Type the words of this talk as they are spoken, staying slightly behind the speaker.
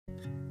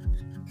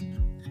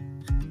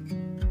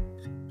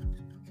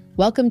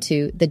Welcome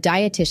to the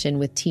Dietitian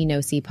with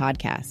T-No-C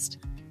podcast.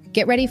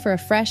 Get ready for a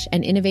fresh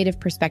and innovative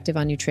perspective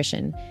on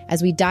nutrition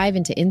as we dive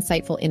into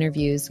insightful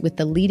interviews with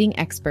the leading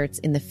experts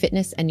in the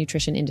fitness and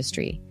nutrition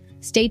industry.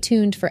 Stay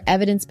tuned for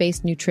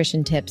evidence-based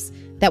nutrition tips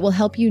that will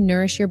help you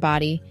nourish your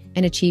body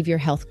and achieve your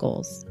health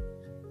goals.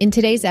 In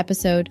today's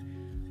episode,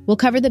 we'll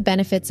cover the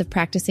benefits of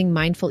practicing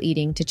mindful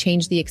eating to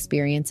change the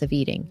experience of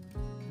eating.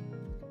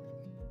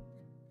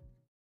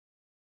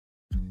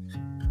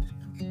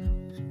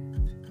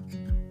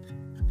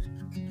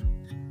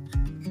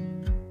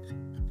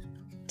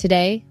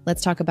 Today,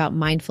 let's talk about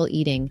mindful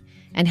eating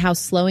and how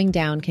slowing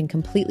down can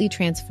completely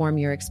transform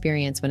your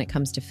experience when it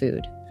comes to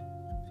food.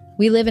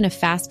 We live in a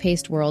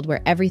fast-paced world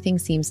where everything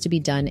seems to be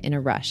done in a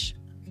rush.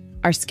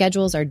 Our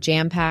schedules are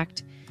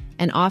jam-packed,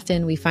 and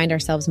often we find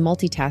ourselves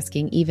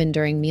multitasking even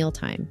during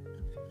mealtime.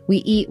 We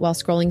eat while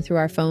scrolling through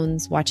our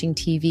phones, watching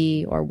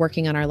TV, or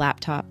working on our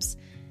laptops.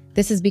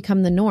 This has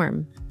become the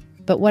norm.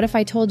 But what if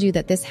I told you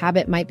that this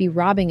habit might be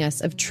robbing us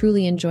of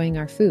truly enjoying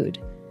our food?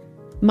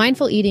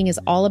 Mindful eating is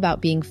all about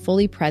being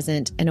fully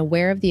present and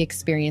aware of the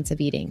experience of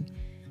eating.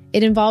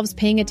 It involves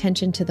paying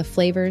attention to the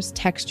flavors,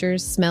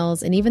 textures,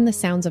 smells, and even the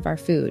sounds of our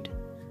food.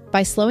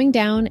 By slowing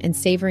down and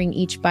savoring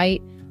each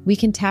bite, we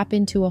can tap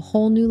into a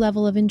whole new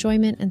level of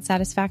enjoyment and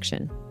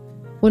satisfaction.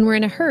 When we're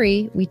in a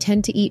hurry, we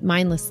tend to eat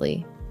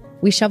mindlessly.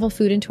 We shovel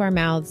food into our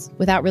mouths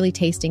without really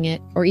tasting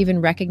it or even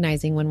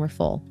recognizing when we're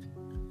full.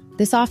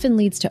 This often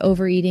leads to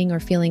overeating or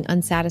feeling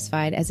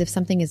unsatisfied as if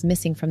something is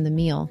missing from the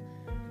meal.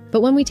 But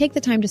when we take the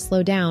time to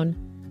slow down,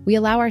 we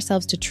allow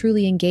ourselves to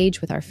truly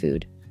engage with our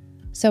food.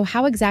 So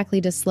how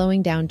exactly does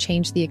slowing down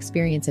change the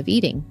experience of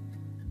eating?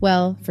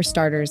 Well, for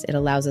starters, it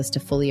allows us to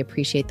fully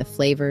appreciate the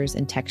flavors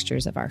and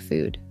textures of our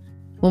food.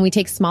 When we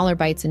take smaller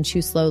bites and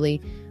chew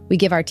slowly, we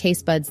give our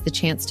taste buds the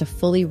chance to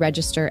fully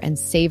register and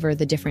savor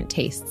the different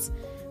tastes.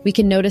 We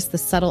can notice the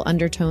subtle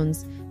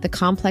undertones, the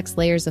complex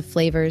layers of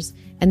flavors,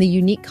 and the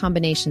unique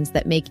combinations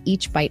that make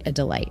each bite a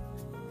delight.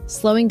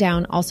 Slowing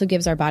down also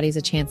gives our bodies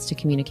a chance to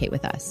communicate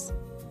with us.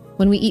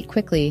 When we eat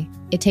quickly,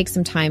 it takes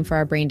some time for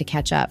our brain to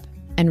catch up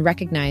and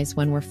recognize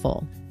when we're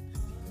full.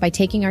 By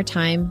taking our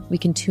time, we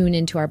can tune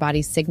into our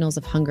body's signals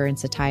of hunger and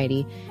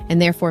satiety,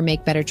 and therefore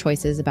make better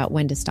choices about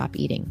when to stop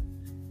eating.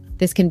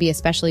 This can be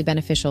especially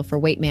beneficial for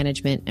weight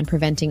management and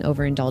preventing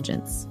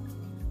overindulgence.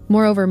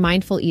 Moreover,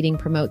 mindful eating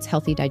promotes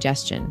healthy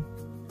digestion.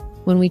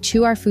 When we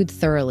chew our food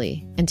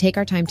thoroughly and take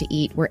our time to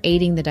eat, we're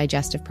aiding the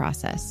digestive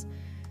process.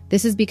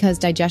 This is because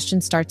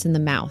digestion starts in the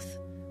mouth,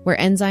 where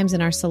enzymes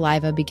in our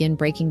saliva begin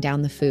breaking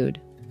down the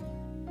food.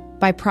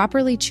 By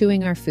properly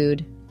chewing our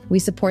food, we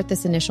support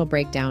this initial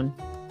breakdown,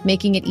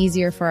 making it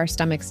easier for our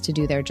stomachs to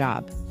do their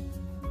job.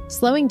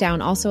 Slowing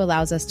down also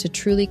allows us to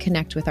truly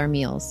connect with our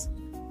meals.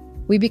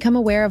 We become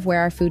aware of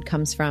where our food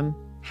comes from,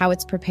 how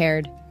it's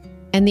prepared,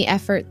 and the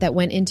effort that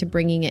went into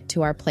bringing it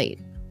to our plate.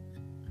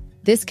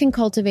 This can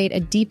cultivate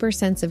a deeper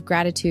sense of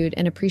gratitude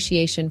and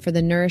appreciation for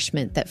the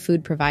nourishment that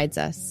food provides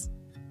us.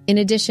 In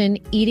addition,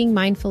 eating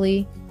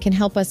mindfully can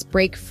help us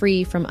break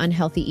free from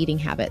unhealthy eating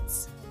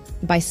habits.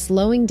 By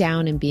slowing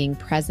down and being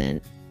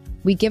present,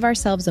 we give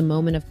ourselves a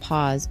moment of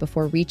pause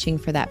before reaching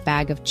for that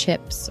bag of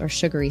chips or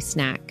sugary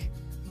snack.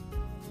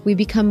 We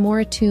become more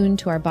attuned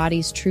to our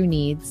body's true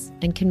needs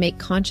and can make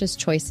conscious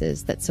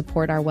choices that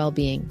support our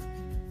well-being.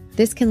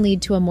 This can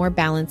lead to a more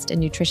balanced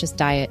and nutritious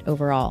diet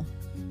overall.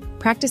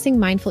 Practicing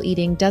mindful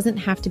eating doesn't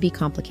have to be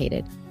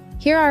complicated.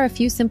 Here are a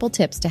few simple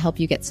tips to help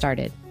you get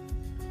started.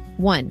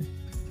 1.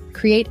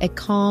 Create a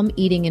calm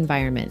eating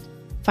environment.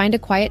 Find a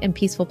quiet and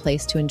peaceful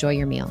place to enjoy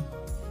your meal.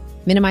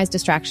 Minimize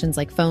distractions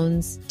like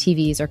phones,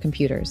 TVs, or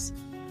computers.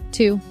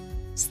 2.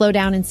 Slow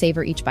down and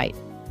savor each bite.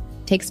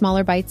 Take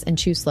smaller bites and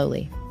chew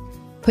slowly.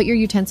 Put your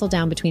utensil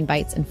down between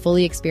bites and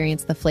fully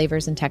experience the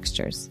flavors and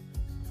textures.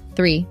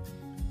 3.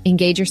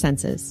 Engage your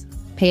senses.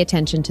 Pay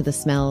attention to the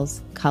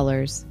smells,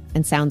 colors,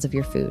 and sounds of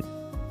your food.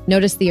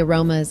 Notice the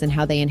aromas and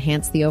how they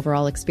enhance the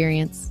overall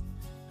experience.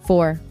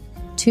 4.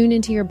 Tune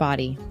into your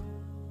body.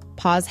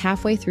 Pause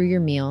halfway through your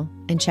meal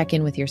and check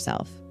in with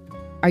yourself.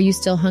 Are you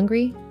still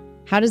hungry?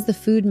 How does the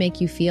food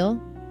make you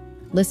feel?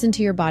 Listen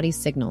to your body's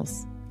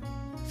signals.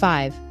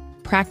 5.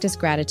 Practice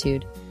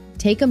gratitude.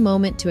 Take a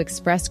moment to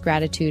express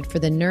gratitude for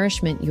the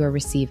nourishment you are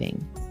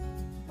receiving.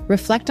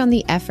 Reflect on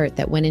the effort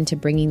that went into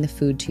bringing the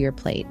food to your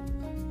plate.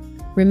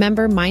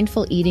 Remember,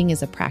 mindful eating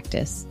is a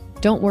practice.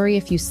 Don't worry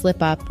if you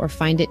slip up or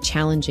find it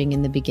challenging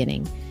in the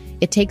beginning.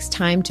 It takes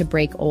time to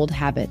break old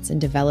habits and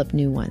develop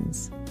new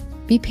ones.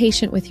 Be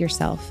patient with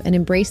yourself and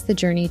embrace the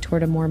journey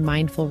toward a more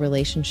mindful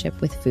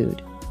relationship with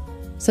food.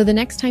 So the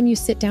next time you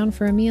sit down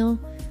for a meal,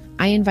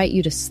 I invite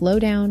you to slow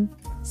down,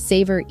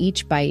 savor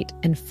each bite,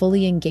 and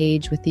fully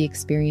engage with the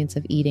experience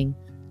of eating.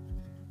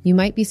 You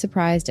might be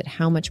surprised at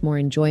how much more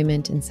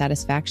enjoyment and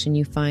satisfaction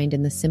you find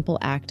in the simple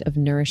act of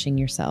nourishing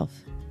yourself.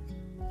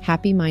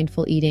 Happy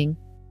mindful eating.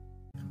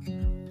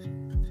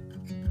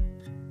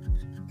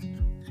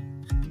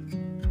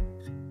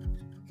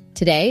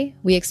 Today,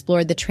 we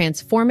explored the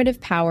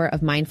transformative power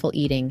of mindful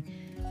eating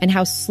and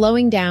how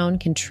slowing down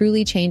can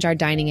truly change our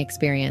dining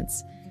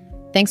experience.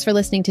 Thanks for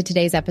listening to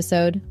today's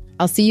episode.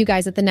 I'll see you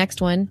guys at the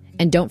next one,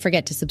 and don't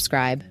forget to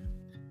subscribe.